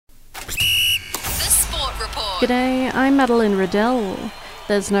G'day, I'm Madeline Riddell.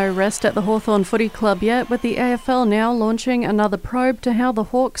 There's no rest at the Hawthorn Footy Club yet, with the AFL now launching another probe to how the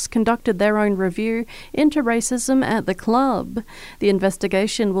Hawks conducted their own review into racism at the club. The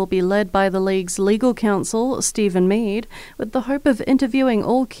investigation will be led by the league's legal counsel, Stephen Mead, with the hope of interviewing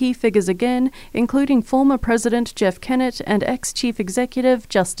all key figures again, including former President Jeff Kennett and ex-Chief Executive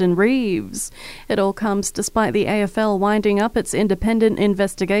Justin Reeves. It all comes despite the AFL winding up its independent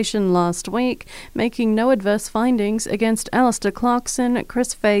investigation last week, making no adverse findings against Alistair Clarkson,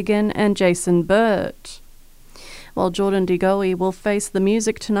 Chris Fagan and Jason Burt. While Jordan De Goey will face the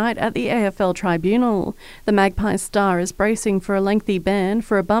music tonight at the AFL Tribunal, the Magpie star is bracing for a lengthy ban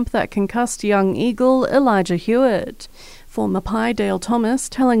for a bump that concussed young Eagle Elijah Hewitt. Former Pie Dale Thomas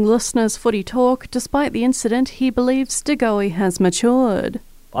telling listeners Footy Talk, despite the incident, he believes De Goey has matured.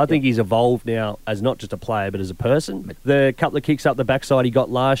 I think he's evolved now as not just a player but as a person. The couple of kicks up the backside he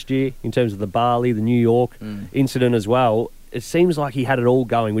got last year in terms of the Bali, the New York incident as well, it seems like he had it all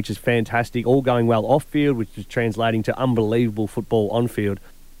going, which is fantastic, all going well off-field, which is translating to unbelievable football on-field.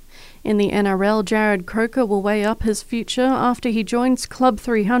 In the NRL, Jared Croker will weigh up his future after he joins Club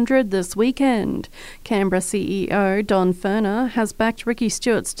 300 this weekend. Canberra CEO Don Furner has backed Ricky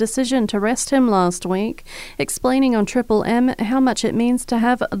Stewart's decision to rest him last week, explaining on Triple M how much it means to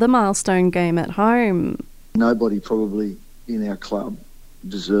have the milestone game at home. Nobody probably in our club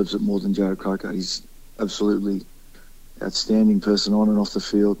deserves it more than Jared Croker. He's absolutely outstanding person on and off the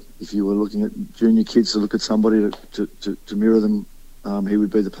field. If you were looking at junior kids to look at somebody to mirror them, he would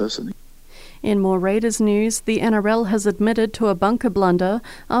be the person. In more Raiders news, the NRL has admitted to a bunker blunder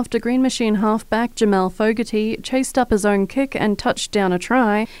after Green Machine halfback Jamal Fogarty chased up his own kick and touched down a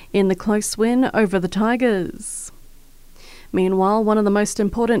try in the close win over the Tigers. Meanwhile, one of the most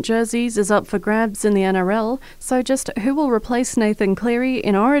important jerseys is up for grabs in the NRL, so just who will replace Nathan Cleary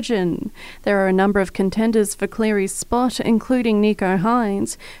in Origin? There are a number of contenders for Cleary's spot, including Nico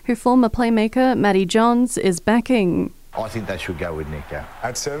Hines, who former playmaker Matty Johns is backing. I think they should go with Nico.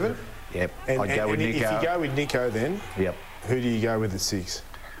 At 7? Yep, I'd go with Nico. If you go with Nico then, yep. Who do you go with at 6?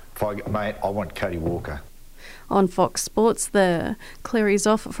 Mate, I want Cody Walker. On Fox Sports there, Cleary's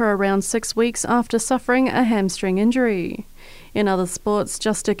off for around 6 weeks after suffering a hamstring injury. In other sports,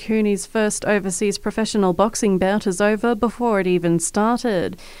 Juster Cooney's first overseas professional boxing bout is over before it even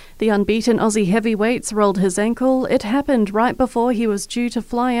started. The unbeaten Aussie heavyweights rolled his ankle. It happened right before he was due to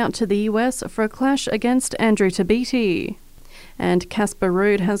fly out to the US for a clash against Andrew Tabiti. And Casper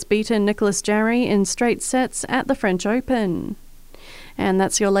Ruud has beaten Nicolas Jarry in straight sets at the French Open. And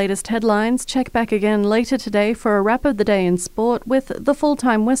that's your latest headlines. Check back again later today for a wrap of the day in sport with the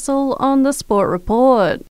full-time whistle on the Sport Report.